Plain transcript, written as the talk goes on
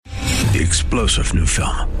The explosive new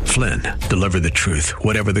film, Flynn, deliver the truth,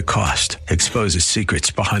 whatever the cost. Exposes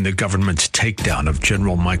secrets behind the government's takedown of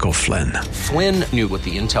General Michael Flynn. Flynn knew what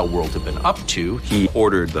the intel world had been up to. He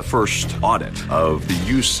ordered the first audit of the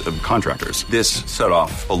use of contractors. This set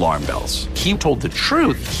off alarm bells. He told the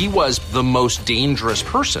truth. He was the most dangerous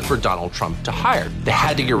person for Donald Trump to hire. They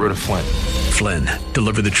had to get rid of Flynn. Flynn,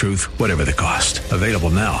 deliver the truth, whatever the cost. Available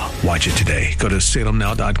now. Watch it today. Go to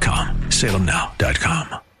salemnow.com.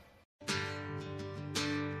 salemnow.com.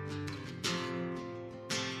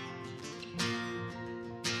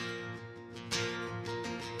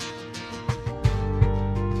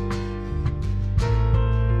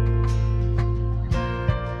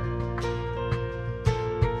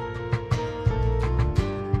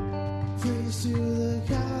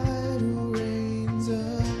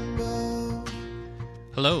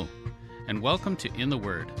 Hello, and welcome to In the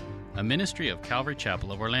Word, a ministry of Calvary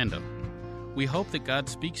Chapel of Orlando. We hope that God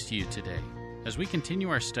speaks to you today as we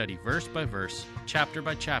continue our study verse by verse, chapter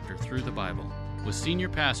by chapter through the Bible with Senior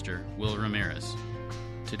Pastor Will Ramirez.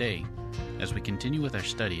 Today, as we continue with our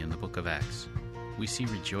study in the book of Acts, we see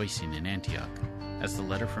rejoicing in Antioch as the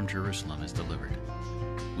letter from Jerusalem is delivered.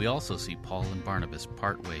 We also see Paul and Barnabas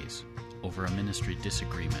part ways over a ministry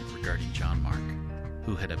disagreement regarding John Mark,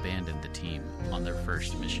 who had abandoned the team on their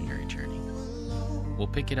first missionary journey. We'll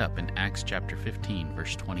pick it up in Acts chapter 15,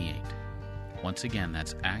 verse 28. Once again,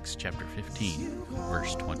 that's Acts chapter 15,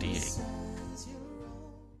 verse 28.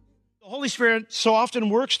 The Holy Spirit so often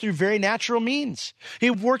works through very natural means. He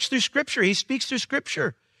works through Scripture. He speaks through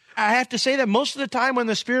Scripture. I have to say that most of the time when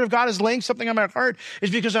the Spirit of God is laying something on my heart is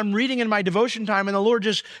because I'm reading in my devotion time and the Lord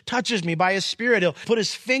just touches me by His Spirit. He'll put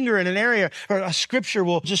His finger in an area or a scripture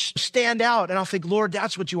will just stand out and I'll think, Lord,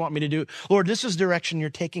 that's what you want me to do. Lord, this is the direction you're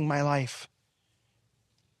taking my life.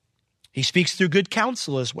 He speaks through good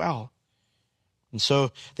counsel as well. And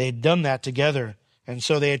so they had done that together. And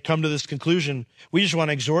so they had come to this conclusion. We just want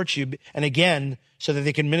to exhort you. And again, so that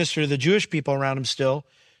they can minister to the Jewish people around him still.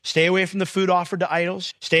 Stay away from the food offered to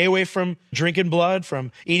idols. Stay away from drinking blood,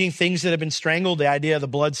 from eating things that have been strangled, the idea of the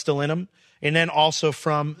blood still in them, and then also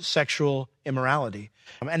from sexual immorality.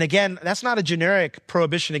 And again, that's not a generic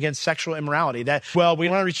prohibition against sexual immorality. That, well, we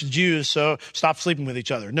want to reach the Jews, so stop sleeping with each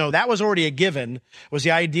other. No, that was already a given, was the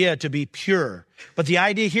idea to be pure. But the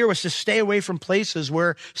idea here was to stay away from places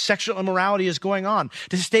where sexual immorality is going on,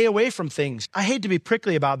 to stay away from things. I hate to be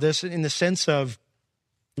prickly about this in the sense of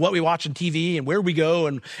what we watch on TV and where we go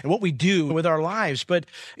and what we do with our lives. But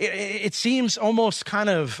it seems almost kind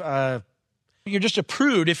of, you're just a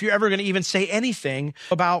prude if you're ever going to even say anything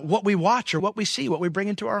about what we watch or what we see, what we bring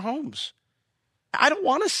into our homes. I don't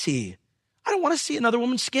want to see another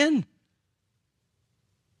woman's skin.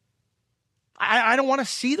 I don't want to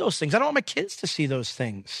see those things. I don't want my kids to see those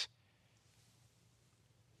things.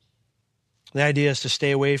 The idea is to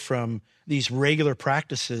stay away from these regular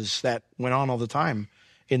practices that went on all the time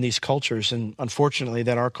in these cultures, and unfortunately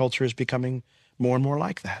that our culture is becoming more and more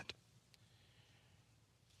like that.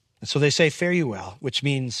 And so they say, fare you well, which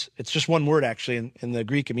means, it's just one word actually in the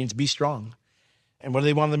Greek, it means be strong. And what do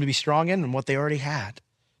they want them to be strong in? And what they already had.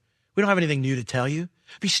 We don't have anything new to tell you.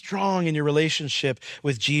 Be strong in your relationship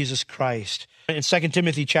with Jesus Christ. In 2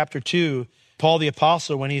 Timothy chapter 2, Paul the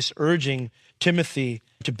apostle, when he's urging Timothy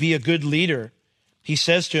to be a good leader, he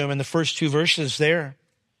says to him in the first two verses there,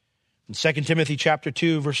 in 2 Timothy chapter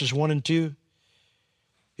 2, verses 1 and 2,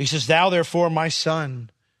 he says, thou therefore, my son,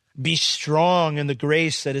 be strong in the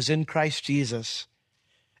grace that is in Christ Jesus.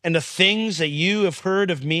 And the things that you have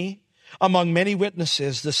heard of me among many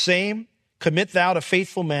witnesses, the same commit thou to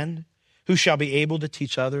faithful men who shall be able to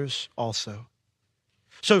teach others also.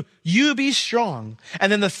 So you be strong.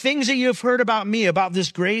 And then the things that you have heard about me, about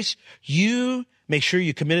this grace, you make sure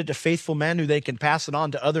you commit it to faithful men who they can pass it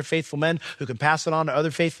on to other faithful men, who can pass it on to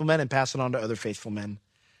other faithful men and pass it on to other faithful men.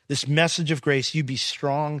 This message of grace, you be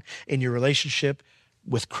strong in your relationship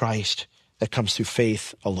with Christ that comes through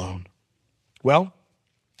faith alone. Well,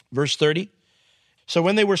 verse 30. So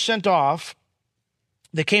when they were sent off,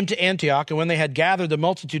 they came to Antioch, and when they had gathered the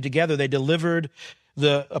multitude together, they delivered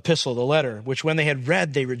the epistle, the letter, which when they had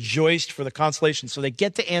read, they rejoiced for the consolation. So they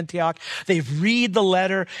get to Antioch, they read the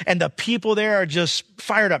letter, and the people there are just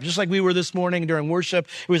fired up, just like we were this morning during worship.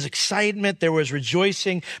 It was excitement, there was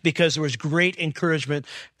rejoicing, because there was great encouragement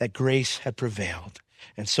that grace had prevailed.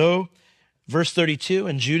 And so, verse 32,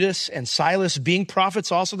 and Judas and Silas, being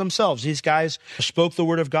prophets also themselves, these guys spoke the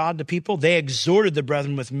word of God to people. They exhorted the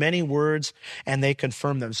brethren with many words, and they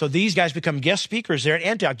confirmed them. So these guys become guest speakers there at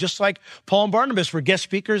Antioch, just like Paul and Barnabas were guest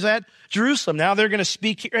speakers at Jerusalem. Now they're going to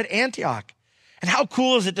speak here at Antioch. And how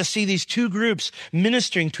cool is it to see these two groups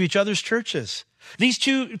ministering to each other's churches? These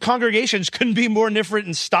two congregations couldn't be more different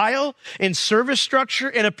in style, in service structure,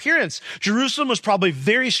 and appearance. Jerusalem was probably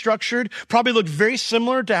very structured, probably looked very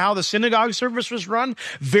similar to how the synagogue service was run,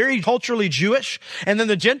 very culturally Jewish. And then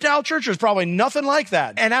the Gentile church was probably nothing like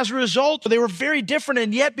that. And as a result, they were very different.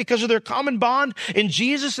 And yet, because of their common bond in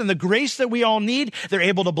Jesus and the grace that we all need, they're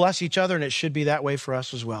able to bless each other. And it should be that way for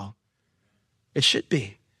us as well. It should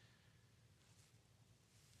be.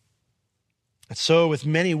 And so with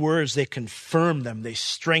many words, they confirm them, they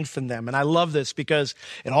strengthen them. And I love this because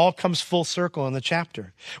it all comes full circle in the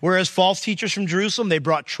chapter. Whereas false teachers from Jerusalem, they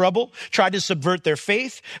brought trouble, tried to subvert their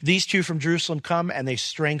faith. These two from Jerusalem come and they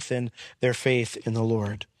strengthen their faith in the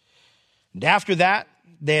Lord. And after that,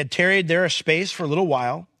 they had tarried there a space for a little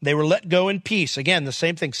while. They were let go in peace. Again, the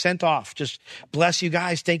same thing, sent off. Just bless you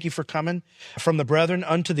guys. Thank you for coming from the brethren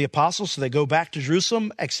unto the apostles. So they go back to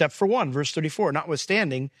Jerusalem, except for one, verse 34.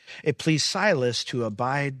 Notwithstanding, it pleased Silas to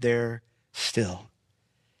abide there still.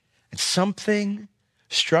 And something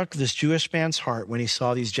struck this Jewish man's heart when he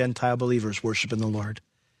saw these Gentile believers worshiping the Lord.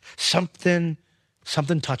 Something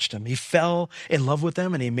touched him. He fell in love with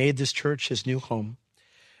them and he made this church his new home.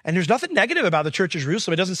 And there's nothing negative about the church of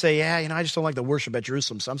Jerusalem. It doesn't say, I just don't like the worship at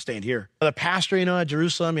Jerusalem, so I'm staying here. The pastor, at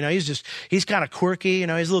Jerusalem, he's kind of quirky, he's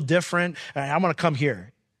a little different. I want to come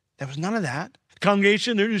here. There was none of that. The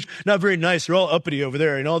congregation, they're just not very nice. They're all uppity over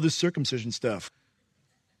there and all this circumcision stuff.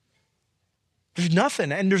 There's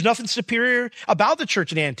nothing, and there's nothing superior about the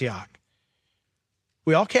church in Antioch.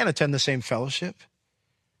 We all can't attend the same fellowship.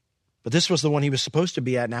 But this was the one he was supposed to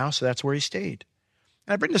be at now, so that's where he stayed.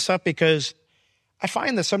 And I bring this up because I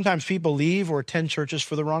find that sometimes people leave or attend churches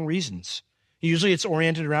for the wrong reasons. Usually it's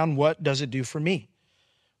oriented around what does it do for me?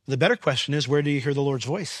 The better question is, where do you hear the Lord's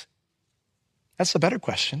voice? That's the better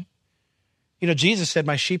question. Jesus said,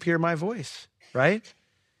 my sheep hear my voice, right?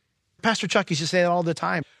 Pastor Chuck used to say that all the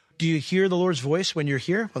time. Do you hear the Lord's voice when you're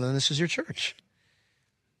here? Well, then this is your church.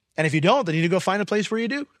 And if you don't, then you need to go find a place where you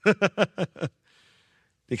do.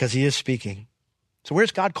 Because he is speaking. So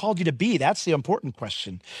where's God called you to be? That's the important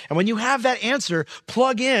question. And when you have that answer,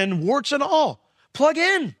 plug in, warts and all. Plug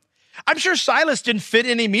in. I'm sure Silas didn't fit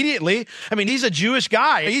in immediately. He's a Jewish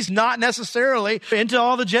guy. He's not necessarily into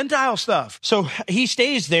all the Gentile stuff. So he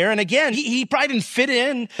stays there. And again, he probably didn't fit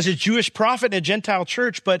in as a Jewish prophet in a Gentile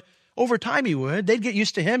church, but over time he would. They'd get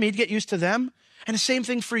used to him. He'd get used to them. And the same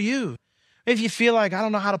thing for you. If you feel like, I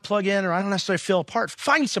don't know how to plug in or I don't necessarily feel a part,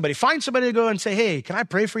 find somebody to go and say, hey, can I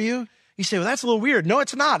pray for you? You say, well, that's a little weird. No,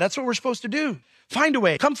 it's not. That's what we're supposed to do. Find a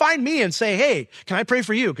way. Come find me and say, hey, can I pray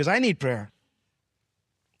for you? Because I need prayer.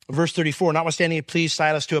 Verse 34, notwithstanding it pleased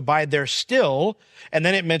Silas to abide there still. And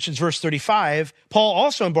then it mentions verse 35, Paul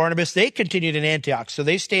also and Barnabas, they continued in Antioch. So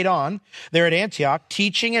they stayed on there at Antioch,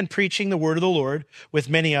 teaching and preaching the word of the Lord with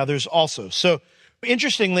many others also. So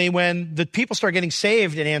interestingly, when the people start getting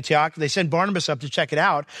saved in Antioch, they send Barnabas up to check it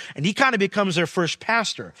out, and he kind of becomes their first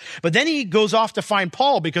pastor. But then he goes off to find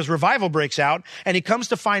Paul because revival breaks out, and he comes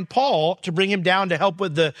to find Paul to bring him down to help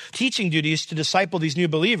with the teaching duties to disciple these new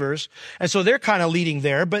believers. And so they're kind of leading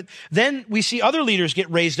there. But then we see other leaders get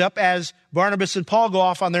raised up as Barnabas and Paul go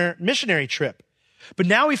off on their missionary trip. But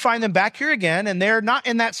now we find them back here again, and they're not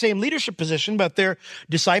in that same leadership position, but they're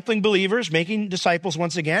discipling believers, making disciples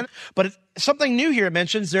once again. But something new here it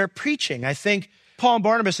mentions they're preaching. I think Paul and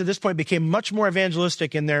Barnabas at this point became much more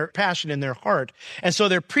evangelistic in their passion, in their heart. And so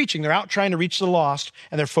they're preaching. They're out trying to reach the lost,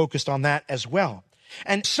 and they're focused on that as well.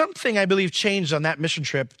 And something, I believe, changed on that mission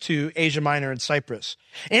trip to Asia Minor and Cyprus.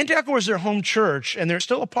 Antioch was their home church, and they're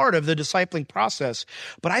still a part of the discipling process.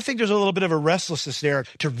 But I think there's a little bit of a restlessness there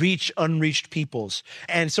to reach unreached peoples.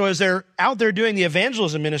 And so as they're out there doing the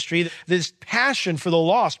evangelism ministry, this passion for the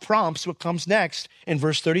lost prompts what comes next in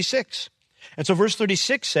verse 36. And so verse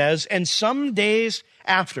 36 says, and some days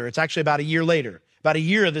after, it's actually about a year later, about a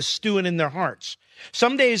year of this stewing in their hearts.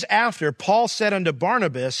 Some days after, Paul said unto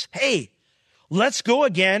Barnabas, hey, let's go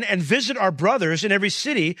again and visit our brothers in every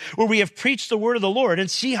city where we have preached the word of the Lord and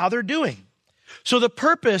see how they're doing. So the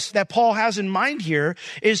purpose that Paul has in mind here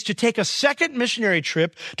is to take a second missionary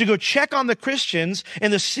trip to go check on the Christians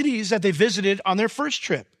in the cities that they visited on their first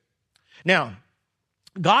trip. Now,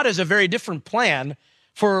 God has a very different plan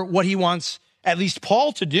for what he wants at least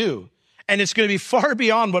Paul to do. And it's going to be far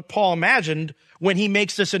beyond what Paul imagined when he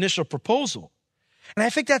makes this initial proposal. And I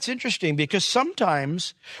think that's interesting because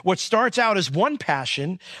sometimes what starts out as one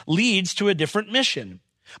passion leads to a different mission.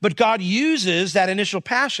 But God uses that initial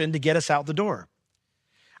passion to get us out the door.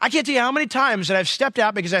 I can't tell you how many times that I've stepped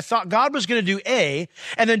out because I thought God was going to do A,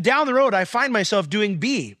 and then down the road I find myself doing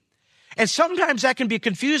B. And sometimes that can be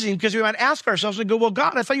confusing because we might ask ourselves and go, well,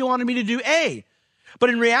 God, I thought you wanted me to do A. But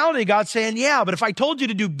in reality, God's saying, yeah, but if I told you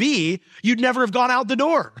to do B, you'd never have gone out the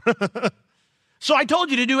door. So I told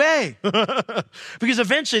you to do A, because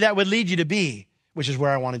eventually that would lead you to B, which is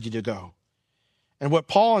where I wanted you to go. And what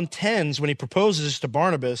Paul intends when he proposes this to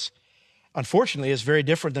Barnabas, unfortunately, is very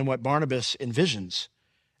different than what Barnabas envisions.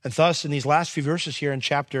 And thus, in these last few verses here in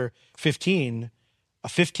chapter 15, a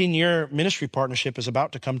 15-year ministry partnership is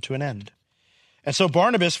about to come to an end. And so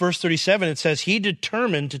Barnabas, verse 37, it says, he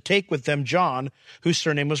determined to take with them John, whose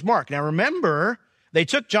surname was Mark. Now remember, they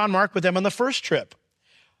took John Mark with them on the first trip.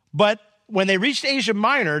 But when they reached Asia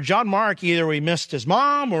Minor, John Mark, either he missed his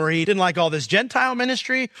mom or he didn't like all this Gentile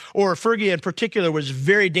ministry, or Phrygia in particular was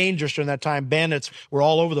very dangerous during that time. Bandits were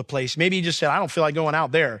all over the place. Maybe he just said, I don't feel like going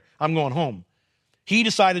out there. I'm going home. He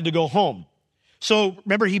decided to go home. So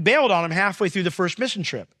remember, he bailed on him halfway through the first mission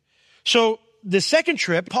trip. So the second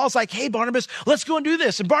trip, Paul's like, hey, Barnabas, let's go and do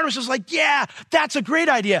this. And Barnabas is like, yeah, that's a great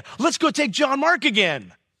idea. Let's go take John Mark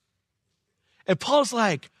again. And Paul's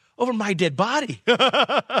like, over my dead body.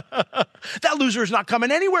 That loser is not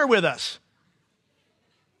coming anywhere with us.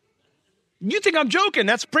 You think I'm joking?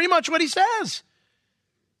 That's pretty much what he says.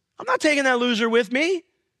 I'm not taking that loser with me.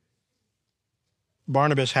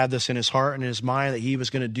 Barnabas had this in his heart and in his mind that he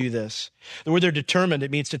was going to do this. The word they're determined,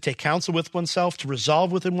 it means to take counsel with oneself, to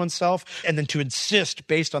resolve within oneself, and then to insist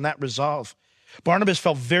based on that resolve. Barnabas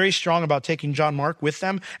felt very strong about taking John Mark with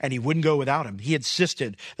them, and he wouldn't go without him. He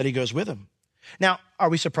insisted that he goes with him. Now, are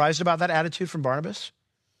we surprised about that attitude from Barnabas?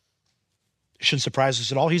 It shouldn't surprise us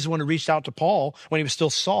at all. He's the one who reached out to Paul when he was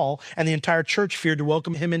still Saul, and the entire church feared to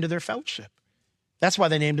welcome him into their fellowship. That's why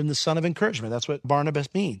they named him the son of encouragement. That's what Barnabas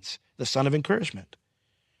means, the son of encouragement.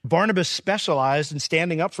 Barnabas specialized in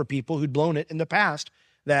standing up for people who'd blown it in the past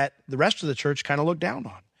that the rest of the church kind of looked down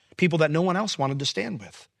on, people that no one else wanted to stand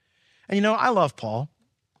with. And you know, I love Paul.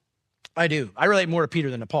 I do. I relate more to Peter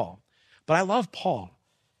than to Paul, but I love Paul.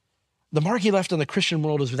 The mark he left on the Christian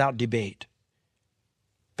world is without debate.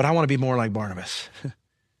 But I want to be more like Barnabas.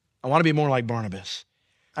 I want to be more like Barnabas.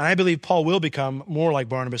 And I believe Paul will become more like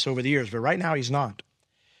Barnabas over the years, but right now he's not.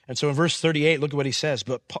 And so in verse 38, look at what he says.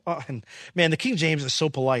 But man, the King James is so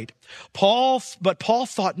polite. But Paul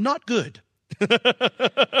thought not good. But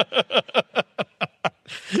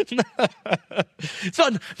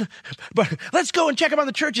let's go and check him on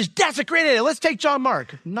the churches. That's a great idea. Let's take John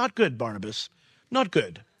Mark. Not good, Barnabas. Not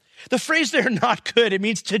good. The phrase there, not good, it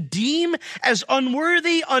means to deem as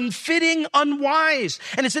unworthy, unfitting, unwise.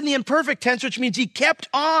 And it's in the imperfect tense, which means he kept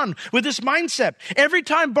on with this mindset. Every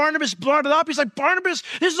time Barnabas brought it up, he's like, Barnabas,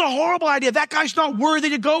 this is a horrible idea. That guy's not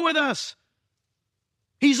worthy to go with us.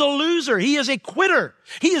 He's a loser. He is a quitter.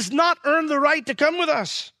 He has not earned the right to come with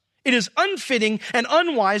us. It is unfitting and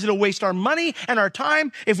unwise. It'll waste our money and our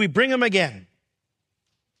time if we bring him again.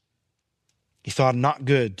 He thought not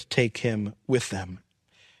good to take him with them.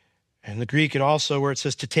 And in the Greek, it also, where it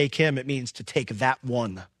says to take him, it means to take that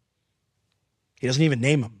one. He doesn't even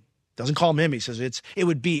name him. Doesn't call him him. He says it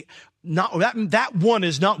would be not, that one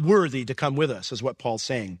is not worthy to come with us, is what Paul's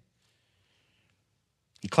saying.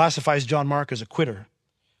 He classifies John Mark as a quitter,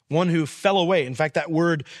 one who fell away. In fact, that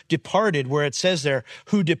word departed, where it says there,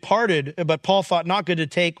 who departed, but Paul thought not good to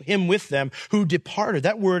take him with them, who departed.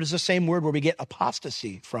 That word is the same word where we get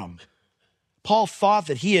apostasy from. Paul thought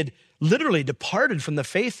that he had literally departed from the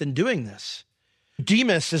faith in doing this.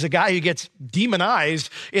 Demas is a guy who gets demonized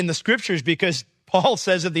in the scriptures because Paul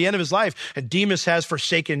says at the end of his life, and Demas has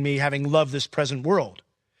forsaken me, having loved this present world.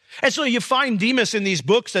 And so you find Demas in these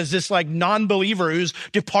books as this like non-believer who's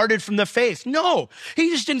departed from the faith. No, he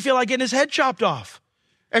just didn't feel like getting his head chopped off.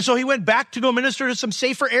 And so he went back to go minister to some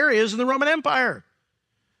safer areas in the Roman Empire.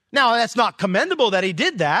 Now, that's not commendable that he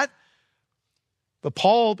did that. But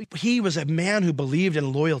Paul, he was a man who believed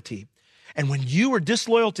in loyalty. And when you were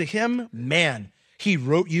disloyal to him, man, he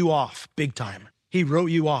wrote you off big time. He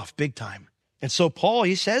wrote you off big time. And so Paul,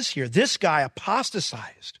 he says here, this guy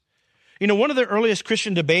apostatized. You know, one of the earliest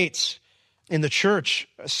Christian debates in the church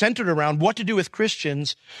centered around what to do with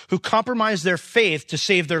Christians who compromised their faith to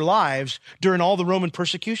save their lives during all the Roman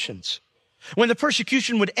persecutions. When the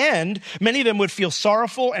persecution would end, many of them would feel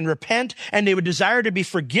sorrowful and repent, and they would desire to be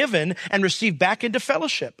forgiven and received back into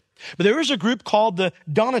fellowship. But there was a group called the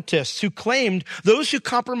Donatists who claimed those who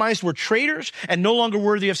compromised were traitors and no longer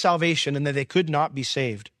worthy of salvation and that they could not be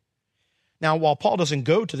saved. Now, while Paul doesn't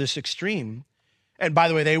go to this extreme, and by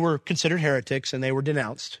the way, they were considered heretics and they were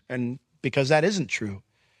denounced, and because that isn't true,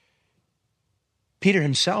 Peter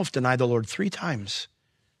himself denied the Lord 3 times,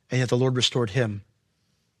 and yet the Lord restored him.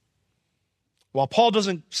 While Paul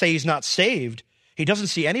doesn't say he's not saved, he doesn't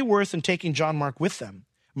see any worth in taking John Mark with them.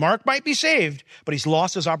 Mark might be saved, but he's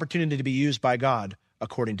lost his opportunity to be used by God,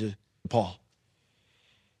 according to Paul.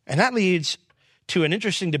 And that leads to an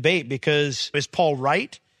interesting debate, because is Paul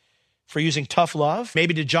right for using tough love?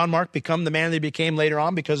 Maybe did John Mark become the man that he became later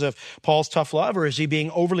on because of Paul's tough love, or is he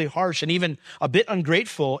being overly harsh and even a bit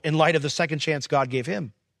ungrateful in light of the second chance God gave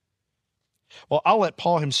him? Well, I'll let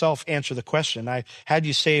Paul himself answer the question. I had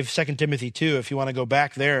you save 2 Timothy 2 if you want to go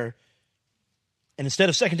back there. And instead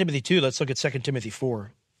of 2 Timothy 2, let's look at 2 Timothy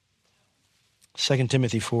 4. 2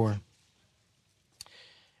 Timothy 4.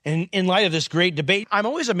 And in light of this great debate, I'm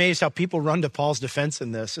always amazed how people run to Paul's defense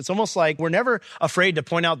in this. It's almost like we're never afraid to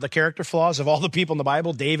point out the character flaws of all the people in the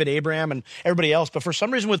Bible, David, Abraham, and everybody else. But for some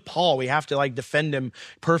reason with Paul, we have to defend him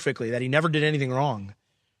perfectly, that he never did anything wrong.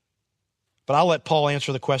 But I'll let Paul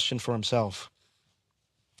answer the question for himself.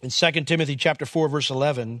 In 2 Timothy chapter 4, verse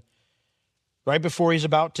 11, right before he's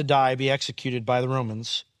about to die, be executed by the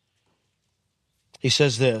Romans, he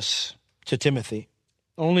says this to Timothy,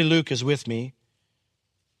 only Luke is with me.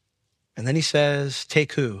 And then he says,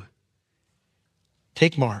 take who?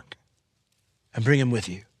 Take Mark and bring him with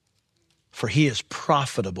you, for he is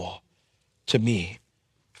profitable to me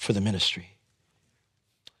for the ministry.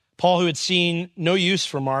 Paul, who had seen no use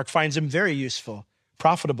for Mark, finds him very useful,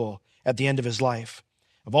 profitable at the end of his life.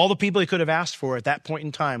 Of all the people he could have asked for at that point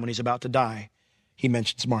in time when he's about to die, he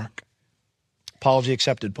mentions Mark. Apology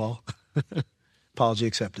accepted, Paul. Apology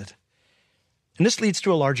accepted. And this leads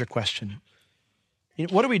to a larger question.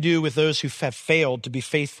 What do we do with those who have failed to be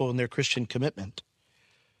faithful in their Christian commitment?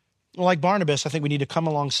 Well, like Barnabas, I think we need to come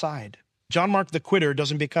alongside. John Mark the quitter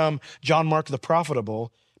doesn't become John Mark the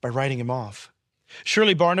profitable by writing him off.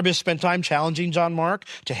 Surely Barnabas spent time challenging John Mark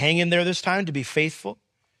to hang in there this time, to be faithful.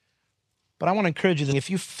 But I want to encourage you that if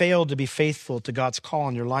you fail to be faithful to God's call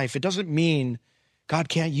on your life, it doesn't mean God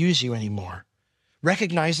can't use you anymore.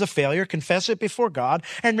 Recognize the failure, confess it before God,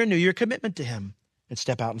 and renew your commitment to him and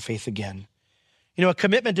step out in faith again. A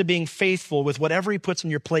commitment to being faithful with whatever he puts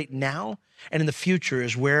on your plate now and in the future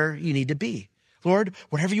is where you need to be. Lord,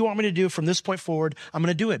 whatever you want me to do from this point forward, I'm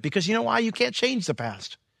going to do it. Because you know why? You can't change the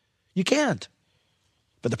past. You can't.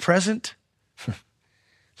 But the present,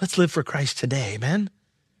 let's live for Christ today, amen?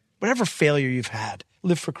 Whatever failure you've had,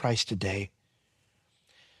 live for Christ today.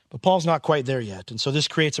 But Paul's not quite there yet. And so this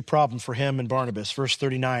creates a problem for him and Barnabas. Verse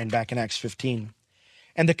 39 back in Acts 15.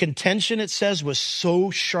 And the contention, it says, was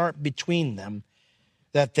so sharp between them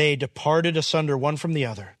that they departed asunder one from the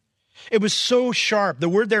other. It was so sharp. The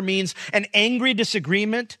word there means an angry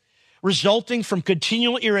disagreement resulting from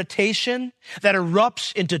continual irritation that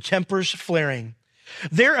erupts into tempers flaring.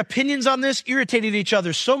 Their opinions on this irritated each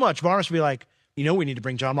other so much. Barnabas would be like, we need to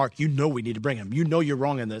bring John Mark. We need to bring him. You're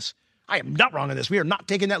wrong in this. I am not wrong in this. We are not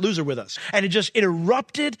taking that loser with us. And it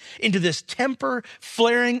erupted into this temper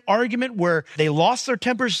flaring argument where they lost their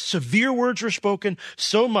tempers. Severe words were spoken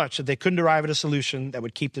so much that they couldn't arrive at a solution that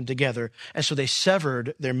would keep them together. And so they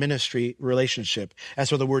severed their ministry relationship.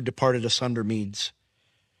 That's what the word departed asunder means.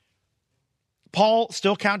 Paul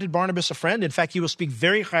still counted Barnabas a friend. In fact, he will speak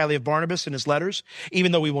very highly of Barnabas in his letters,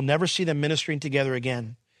 even though we will never see them ministering together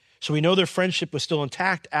again. So we know their friendship was still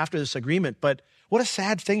intact after this agreement, but what a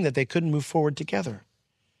sad thing that they couldn't move forward together.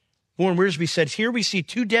 Warren Wiersbe said, here we see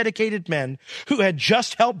two dedicated men who had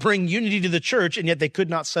just helped bring unity to the church, and yet they could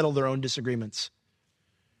not settle their own disagreements.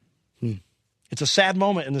 It's a sad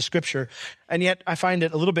moment in the scripture, and yet I find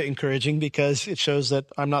it a little bit encouraging because it shows that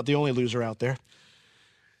I'm not the only loser out there,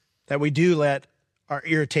 that we do let our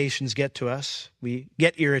irritations get to us. We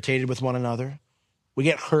get irritated with one another. We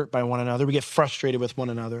get hurt by one another. We get frustrated with one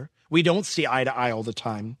another. We don't see eye to eye all the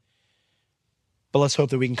time. But let's hope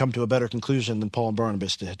that we can come to a better conclusion than Paul and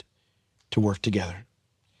Barnabas did to work together.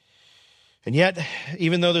 And yet,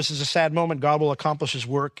 even though this is a sad moment, God will accomplish his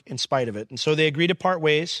work in spite of it. And so they agree to part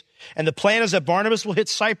ways. And the plan is that Barnabas will hit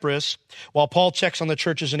Cyprus while Paul checks on the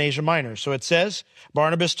churches in Asia Minor. So it says,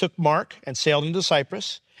 Barnabas took Mark and sailed into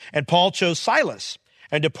Cyprus, and Paul chose Silas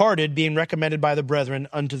and departed, being recommended by the brethren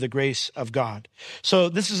unto the grace of God. So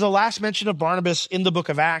this is the last mention of Barnabas in the book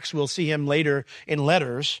of Acts. We'll see him later in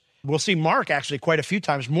letters. We'll see Mark actually quite a few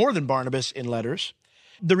times, more than Barnabas in letters.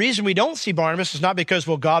 The reason we don't see Barnabas is not because,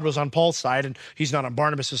 God was on Paul's side and he's not on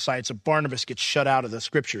Barnabas' side, so Barnabas gets shut out of the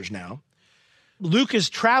scriptures now. Luke is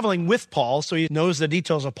traveling with Paul, so he knows the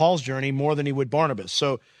details of Paul's journey more than he would Barnabas.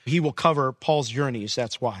 So he will cover Paul's journeys,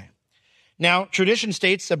 that's why. Now, tradition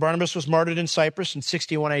states that Barnabas was martyred in Cyprus in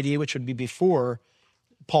 61 AD, which would be before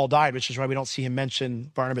Paul died, which is why we don't see him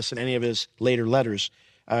mention Barnabas in any of his later letters.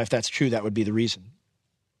 If that's true, that would be the reason.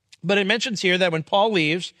 But it mentions here that when Paul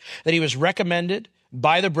leaves, that he was recommended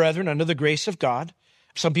by the brethren under the grace of God.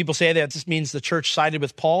 Some people say that this means the church sided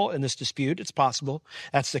with Paul in this dispute. It's possible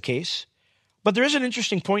that's the case. But there is an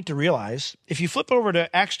interesting point to realize. If you flip over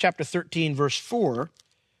to Acts chapter 13, verse 4,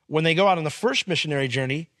 when they go out on the first missionary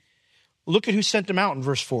journey, look at who sent them out in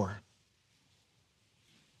verse 4.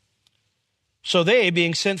 So they,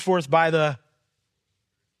 being sent forth by the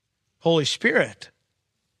Holy Spirit.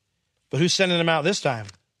 But who's sending them out this time?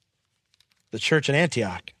 The church in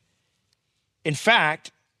Antioch. In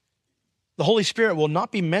fact, the Holy Spirit will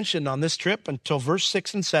not be mentioned on this trip until verse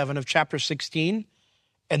 6 and 7 of chapter 16,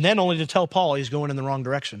 and then only to tell Paul he's going in the wrong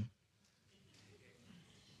direction.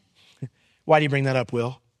 Why do you bring that up,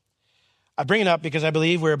 Will? I bring it up because I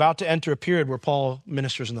believe we're about to enter a period where Paul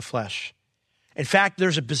ministers in the flesh. In fact,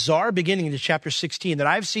 there's a bizarre beginning to chapter 16 that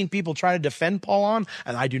I've seen people try to defend Paul on,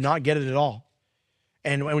 and I do not get it at all.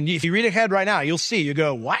 And if you read ahead right now, you'll see, you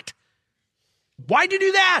go, what? Why'd you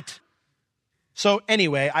do that? So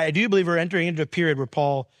anyway, I do believe we're entering into a period where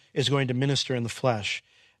Paul is going to minister in the flesh.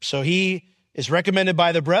 So he is recommended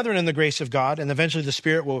by the brethren in the grace of God, and eventually the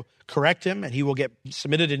Spirit will correct him, and he will get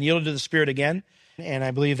submitted and yielded to the Spirit again. And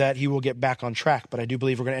I believe that he will get back on track, but I do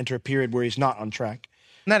believe we're going to enter a period where he's not on track.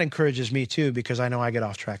 And that encourages me too, because I know I get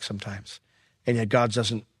off track sometimes. And yet God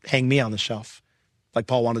doesn't hang me on the shelf like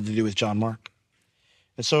Paul wanted to do with John Mark.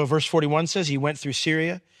 And so verse 41 says he went through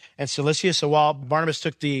Syria and Cilicia. So while Barnabas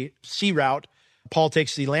took the sea route, Paul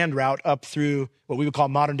takes the land route up through what we would call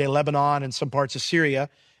modern day Lebanon and some parts of Syria.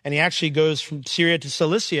 And he actually goes from Syria to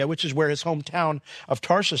Cilicia, which is where his hometown of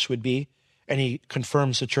Tarsus would be. And he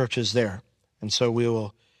confirms the churches there. And so we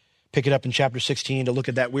will pick it up in chapter 16 to look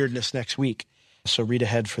at that weirdness next week. So read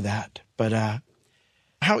ahead for that. But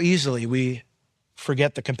how easily we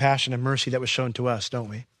forget the compassion and mercy that was shown to us, don't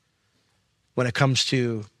we? When it comes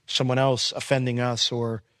to someone else offending us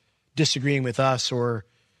or disagreeing with us or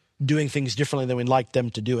doing things differently than we'd like them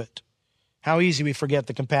to do it. How easy we forget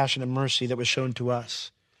the compassion and mercy that was shown to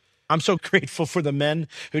us. I'm so grateful for the men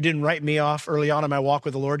who didn't write me off early on in my walk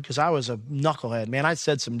with the Lord, because I was a knucklehead. Man, I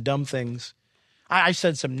said some dumb things. I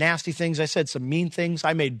said some nasty things. I said some mean things.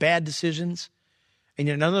 I made bad decisions. And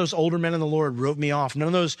yet none of those older men in the Lord wrote me off. None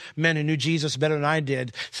of those men who knew Jesus better than I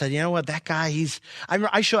did said, you know what, that guy, I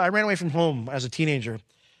ran away from home as a teenager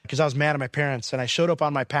because I was mad at my parents, and I showed up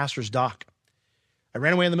on my pastor's dock. I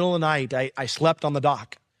ran away in the middle of the night. I slept on the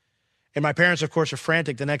dock. And my parents, of course, are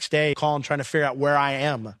frantic the next day, calling, trying to figure out where I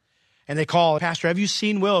am. And they call, Pastor, have you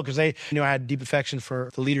seen Will? Because they knew I had deep affection for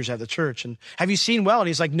the leaders at the church. And have you seen Will? And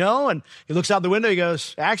he's like, no. And he looks out the window. He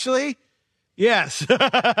goes, actually, yes. And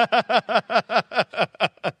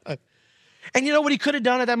you know what he could have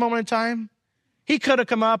done at that moment in time? He could have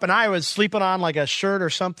come up, and I was sleeping on like a shirt or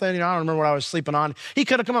something. I don't remember what I was sleeping on. He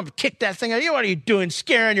could have come up and kicked that thing out. What are you doing,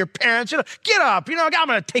 scaring your parents? Get up. I'm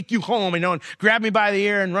going to take you home, and grab me by the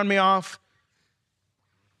ear and run me off.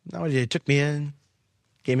 No, he took me in,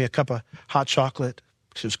 gave me a cup of hot chocolate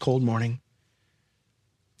because it was a cold morning,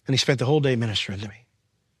 and he spent the whole day ministering to me.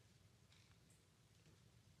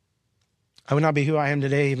 I would not be who I am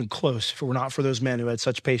today, even close, if it were not for those men who had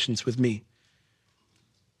such patience with me.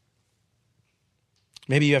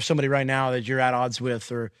 Maybe you have somebody right now that you're at odds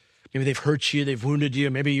with, or maybe they've hurt you, they've wounded you.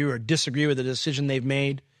 Maybe you disagree with the decision they've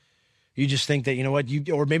made. You just think that, you know what,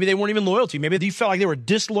 or maybe they weren't even loyal to you. Maybe you felt like they were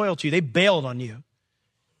disloyal to you. They bailed on you.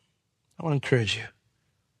 I want to encourage you.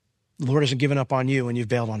 The Lord hasn't given up on you when you've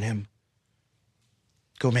bailed on him.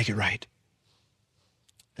 Go make it right.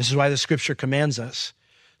 This is why the scripture commands us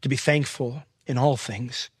to be thankful in all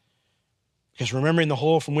things. Because remembering the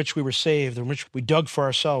hole from which we were saved, and which we dug for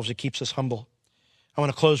ourselves, it keeps us humble. I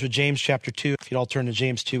want to close with James chapter 2. If you'd all turn to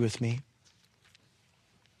James 2 with me.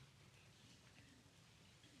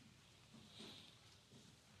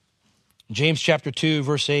 James chapter 2,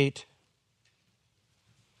 verse 8.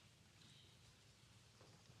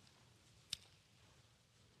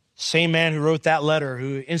 Same man who wrote that letter,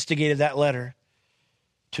 who instigated that letter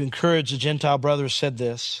to encourage the Gentile brothers, said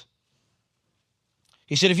this.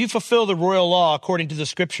 He said, if you fulfill the royal law according to the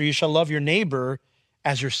scripture, you shall love your neighbor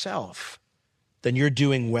as yourself. Then you're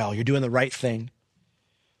doing well. You're doing the right thing.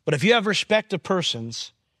 But if you have respect of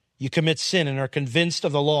persons, you commit sin and are convinced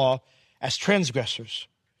of the law as transgressors.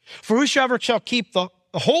 For whosoever shall keep the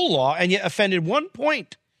whole law and yet offended one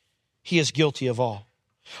point, he is guilty of all.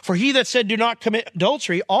 For he that said, do not commit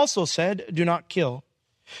adultery, also said, do not kill.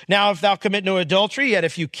 Now, if thou commit no adultery, yet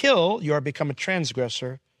if you kill, you are become a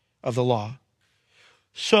transgressor of the law.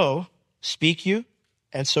 So speak you,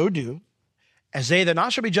 and so do, as they that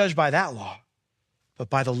not shall be judged by that law, but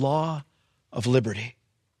by the law of liberty.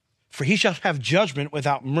 For he shall have judgment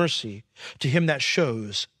without mercy to him that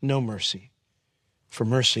shows no mercy. For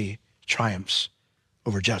mercy triumphs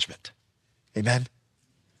over judgment. Amen?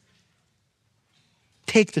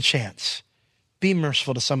 Take the chance. Be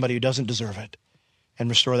merciful to somebody who doesn't deserve it and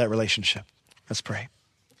restore that relationship. Let's pray.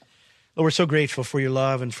 Lord, we're so grateful for your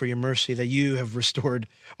love and for your mercy that you have restored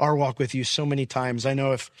our walk with you so many times. I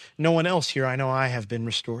know if no one else here, I know I have been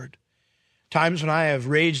restored. Times when I have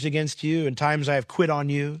raged against you, and times I have quit on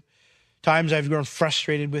you, times I've grown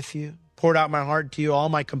frustrated with you, poured out my heart to you, all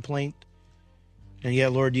my complaint. And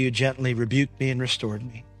yet, Lord, you gently rebuked me and restored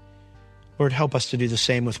me. Lord, help us to do the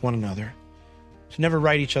same with one another, to never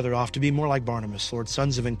write each other off, to be more like Barnabas, Lord,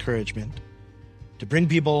 sons of encouragement, to bring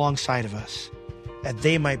people alongside of us, that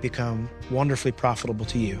they might become wonderfully profitable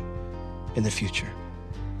to you in the future.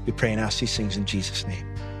 We pray and ask these things in Jesus' name.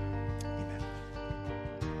 Amen.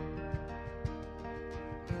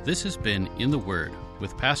 This has been In the Word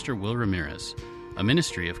with Pastor Will Ramirez, a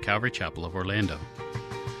ministry of Calvary Chapel of Orlando.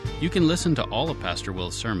 You can listen to all of Pastor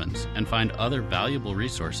Will's sermons and find other valuable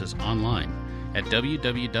resources online at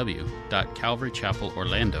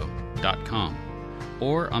www.calvarychapelorlando.com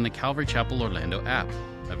or on the Calvary Chapel Orlando app,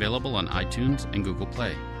 available on iTunes and Google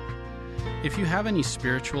Play. If you have any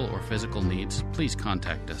spiritual or physical needs, please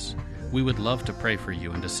contact us. We would love to pray for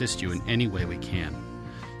you and assist you in any way we can.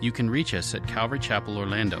 You can reach us at Calvary Chapel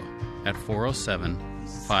Orlando at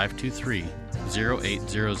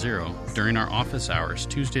 407-523-0800 during our office hours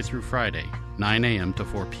Tuesday through Friday, 9 a.m. to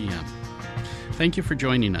 4 p.m. Thank you for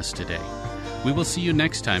joining us today. We will see you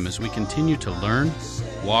next time as we continue to learn,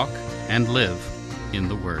 walk, and live in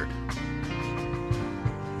the Word.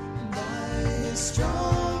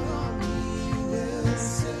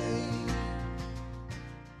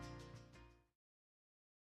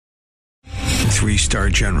 Three-star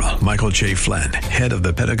General Michael J. Flynn, head of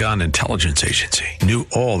the Pentagon Intelligence Agency, knew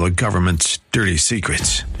all the government's dirty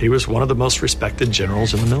secrets. He was one of the most respected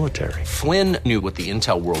generals in the military. Flynn knew what the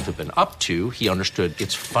intel world had been up to. He understood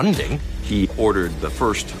its funding. He ordered the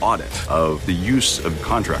first audit of the use of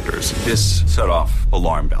contractors. This set off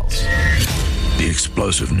alarm bells. The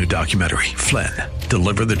explosive new documentary, Flynn,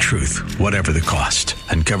 Deliver the Truth, Whatever the Cost,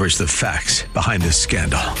 uncovers the facts behind this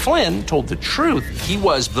scandal. Flynn told the truth. He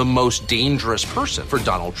was the most dangerous person for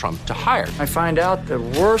Donald Trump to hire. I find out the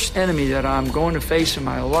worst enemy that I'm going to face in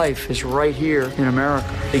my life is right here in America.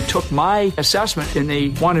 They took my assessment and they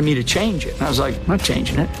wanted me to change it. And I was like, I'm not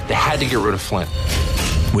changing it. They had to get rid of Flynn.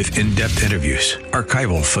 With in-depth interviews,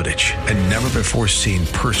 archival footage, and never-before-seen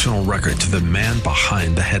personal records of the man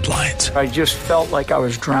behind the headlines. I just felt like I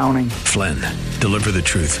was drowning. Flynn, Deliver the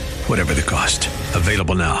Truth, Whatever the Cost.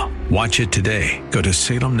 Available now. Watch it today. Go to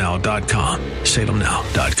salemnow.com.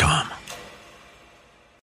 salemnow.com.